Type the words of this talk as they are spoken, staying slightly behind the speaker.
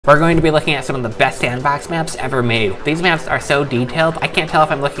We're going to be looking at some of the best sandbox maps ever made. These maps are so detailed, I can't tell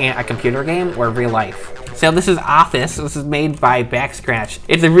if I'm looking at a computer game or real life. So this is Office. This is made by Bakscratch.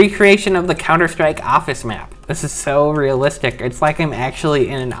 It's a recreation of the Counter-Strike Office map. This is so realistic. It's like I'm actually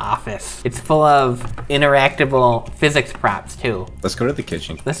in an office. It's full of interactable physics props too. Let's go to the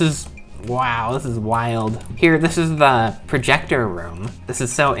kitchen. This is, wow, this is wild. Here, this is the projector room. This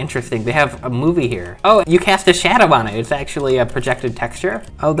is so interesting. They have a movie here. Oh, you cast a shadow on it. It's actually a projected texture.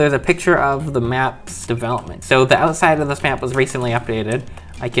 Oh, there's a picture of the map's development. So the outside of this map was recently updated.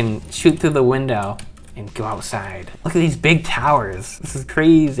 I can shoot through the window and go outside. Look at these big towers. This is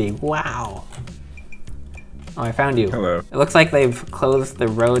crazy. Wow. Oh, I found you. Hello. It looks like they've closed the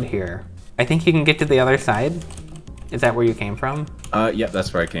road here. I think you can get to the other side. Is that where you came from? Yeah,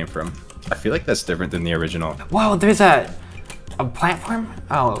 that's where I came from. I feel like that's different than the original. Whoa, there's a platform?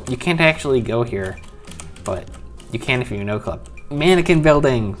 Oh, you can't actually go here, but you can if you no-clip. Mannequin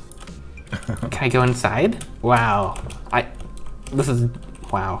building. Can I go inside? Wow. This is,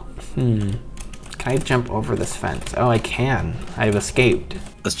 wow. Can I jump over this fence? Oh, I can. I've escaped.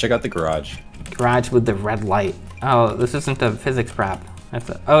 Let's check out the garage. Garage with the red light. Oh, this isn't a physics prop.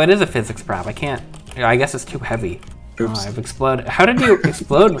 Oh, it is a physics prop. I can't, I guess it's too heavy. Oops. Oh, I've exploded. How did you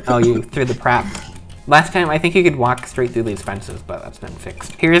explode? Oh, you threw the prop. Last time, I think you could walk straight through these fences, but that's been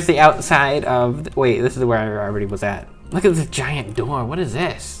fixed. Here's the outside of, wait, this is where I already was at. Look at this giant door. What is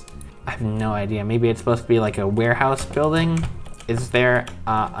this? I have no idea. Maybe it's supposed to be like a warehouse building. Is there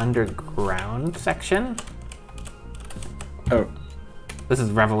an underground section? Oh. This is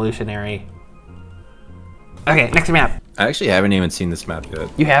revolutionary. Okay, next map. I actually haven't even seen this map yet.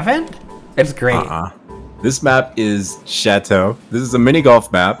 You haven't? It's great. This map is Chateau. This is a mini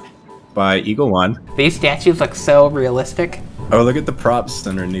golf map by Eagle One. These statues look so realistic. Oh, look at the props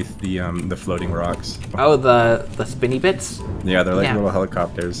underneath the floating rocks. Oh, the spinny bits? Yeah, they're like little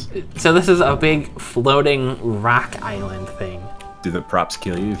helicopters. So this is a big floating rock island thing. Do the props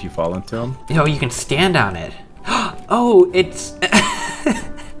kill you if you fall into them? Oh, you can stand on it. Oh, it's...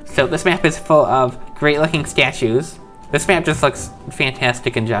 So this map is full of great looking statues. This map just looks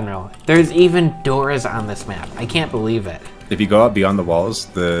fantastic in general. There's even doors on this map. I can't believe it. If you go out beyond the walls,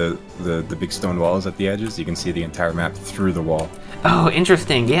 the big stone walls at the edges, you can see the entire map through the wall. Oh,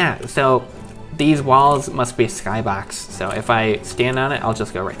 interesting. Yeah. So these walls must be a skybox. So if I stand on it, I'll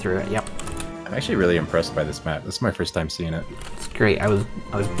just go right through it. Yep. I'm actually really impressed by this map. This is my first time seeing it. It's great. I was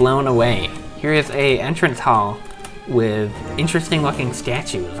blown away. Here is a entrance hall with interesting looking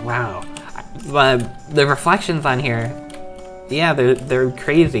statues. Wow. The reflections on here, yeah, they're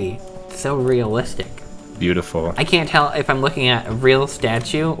crazy. So realistic. Beautiful. I can't tell if I'm looking at a real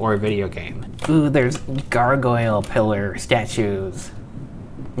statue or a video game. Ooh, there's gargoyle pillar statues.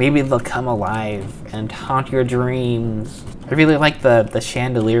 Maybe they'll come alive and haunt your dreams. I really like the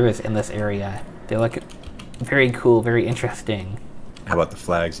chandeliers in this area. They look very cool, very interesting. How about the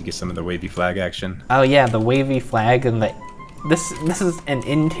flags? You get some of the wavy flag action. Oh yeah, the wavy flag and the... This is an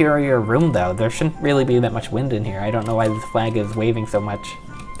interior room though. There shouldn't really be that much wind in here. I don't know why this flag is waving so much.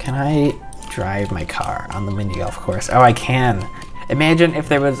 Can I drive my car on the mini golf course? Oh, I can. Imagine if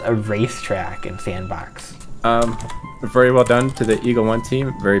there was a racetrack in Sandbox. Very well done to the Eagle One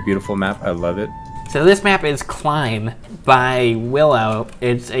team. Very beautiful map. I love it. So this map is Climb by Willow.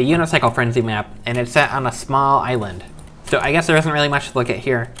 It's a unicycle frenzy map and it's set on a small island. So I guess there isn't really much to look at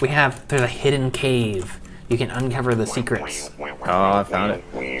here. There's a hidden cave. You can uncover the secrets. Oh, I found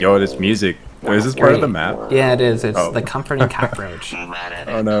it. Yo, this music. Is this part of the map? Yeah, it is. It's the comforting cockroach.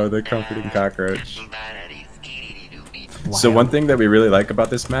 Oh no, the comforting cockroach. Wow. So one thing that we really like about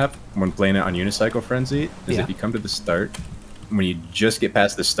this map, when playing it on Unicycle Frenzy, is if you come to the start, when you just get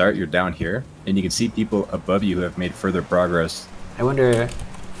past the start, you're down here, and you can see people above you who have made further progress. I wonder,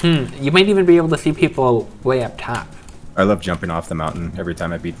 you might even be able to see people way up top. I love jumping off the mountain every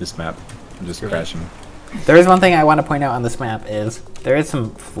time I beat this map. I'm just crashing. There is one thing I want to point out on this map is there is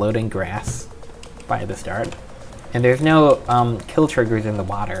some floating grass by the start, and there's no kill triggers in the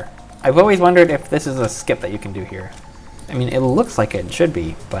water. I've always wondered if this is a skip that you can do here. I mean, it looks like it should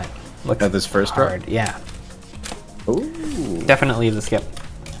be, but looks this first hard. drop? Yeah. Ooh. Definitely is a skip.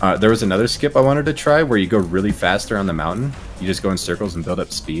 There was another skip I wanted to try where you go really fast around the mountain. You just go in circles and build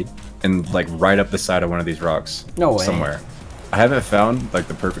up speed, and like right up the side of one of these rocks. No way. Somewhere. I haven't found like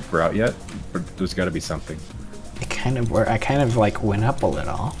the perfect route yet, but there's got to be something. I kind of like went up a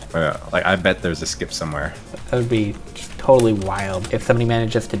little. Like I bet there's a skip somewhere. That would be just totally wild if somebody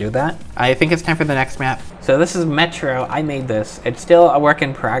manages to do that. I think it's time for the next map. So this is Metro. I made this. It's still a work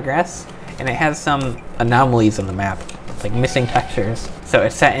in progress, and it has some anomalies in the map, like missing textures. So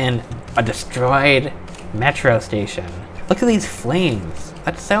it's set in a destroyed metro station. Look at these flames.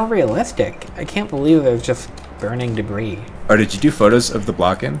 That's so realistic. I can't believe there's just burning debris. Oh, did you do photos of the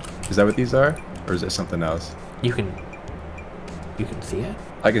block-in? Is that what these are? Or is it something else? You can see it?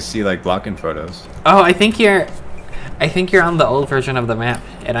 I can see like block-in photos. Oh, I think you're on the old version of the map,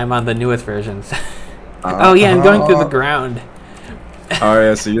 and I'm on the newest versions. Oh yeah, I'm going through the ground. Oh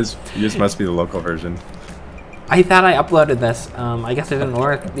yeah, so yours must be the local version. I thought I uploaded this. I guess it didn't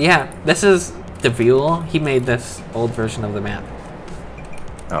work. Yeah, this is Devule. He made this old version of the map.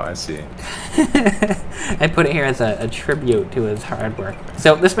 Oh, I see. I put it here as a tribute to his hard work.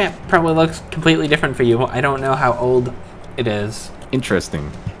 So this map probably looks completely different for you. I don't know how old it is.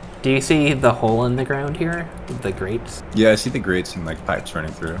 Interesting. Do you see the hole in the ground here? The grates? Yeah, I see the grates and like pipes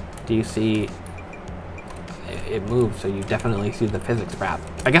running through. Do you see... It moves, so you definitely see the physics wrap.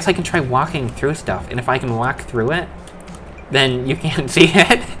 I guess I can try walking through stuff, and if I can walk through it, then you can't see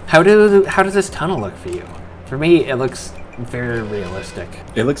it. How does this tunnel look for you? For me, it looks very realistic.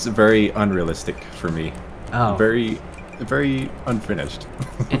 It looks very unrealistic for me. Oh. Very unfinished.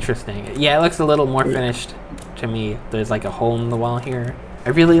 Interesting. Yeah, it looks a little more finished to me. There's like a hole in the wall here. I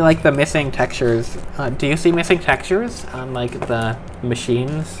really like the missing textures. Do you see missing textures on like the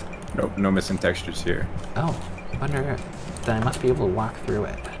machines? Nope, no missing textures here. Oh, I wonder then I must be able to walk through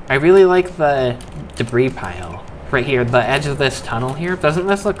it. I really like the debris pile right here, the edge of this tunnel here. Doesn't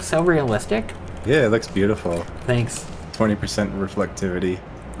this look so realistic? Yeah, it looks beautiful. Thanks. 20% reflectivity.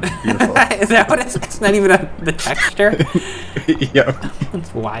 Beautiful. Is that what it's not even the texture? Yep.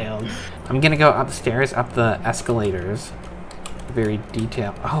 It's wild. I'm gonna go upstairs, up the escalators. Very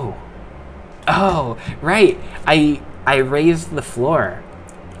detailed. Oh, right. I raised the floor.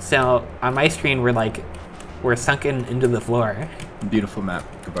 So on my screen, we're sunken into the floor. Beautiful map,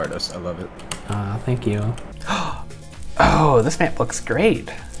 Gvarados. I love it. Thank you. Oh, this map looks great.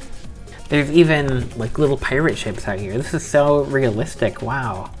 There's even like little pirate ships out here. This is so realistic.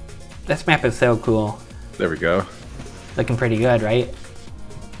 Wow. This map is so cool. There we go. Looking pretty good, right?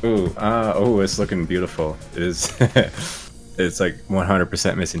 Ooh, it's looking beautiful. It is. It's like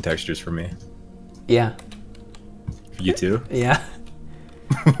 100% missing textures for me. Yeah. For you too? Yeah.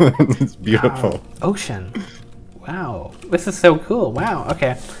 It's beautiful. Wow. Ocean. Wow. This is so cool. Wow.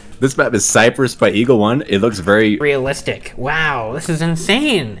 Okay. This map is Cyprus by Eagle One. It looks very realistic. Wow. This is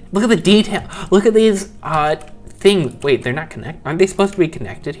insane. Look at the detail. Look at these things. Wait, they're not connected. Aren't they supposed to be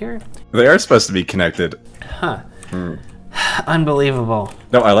connected here? They are supposed to be connected. Huh. Unbelievable.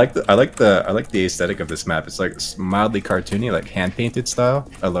 No, I like the aesthetic of this map. It's like mildly cartoony, like hand painted style.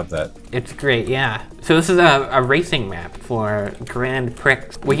 I love that. It's great, yeah. So this is a racing map for Grand Prix.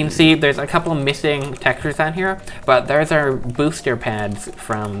 We can see there's a couple missing textures on here, but there's our booster pads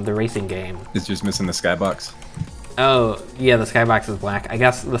from the racing game. It's just missing the skybox. Oh, yeah, the skybox is black. I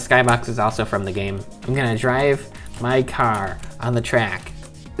guess the skybox is also from the game. I'm gonna drive my car on the track.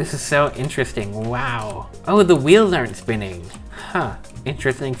 This is so interesting. Wow. Oh, the wheels aren't spinning. Huh.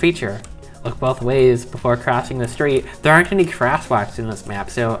 Interesting feature. Look both ways before crossing the street. There aren't any crosswalks in this map,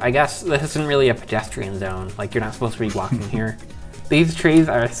 so I guess this isn't really a pedestrian zone. Like, you're not supposed to be walking here. These trees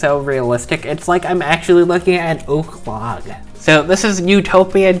are so realistic. It's like I'm actually looking at an oak log. So this is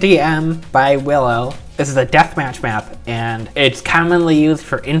Utopia DM by Willow. This is a deathmatch map, and it's commonly used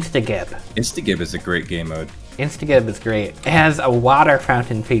for Instagib. Instagib is a great game mode. Instagib is great. It has a water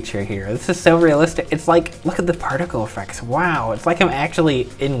fountain feature here. This is so realistic. It's like, look at the particle effects. Wow, it's like I'm actually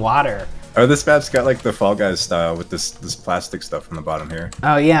in water. Oh, this map's got like the Fall Guys style with this plastic stuff on the bottom here.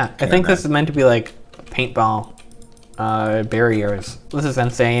 Oh yeah, I think this is meant to be like paintball barriers. This is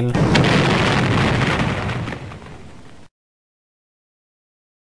insane.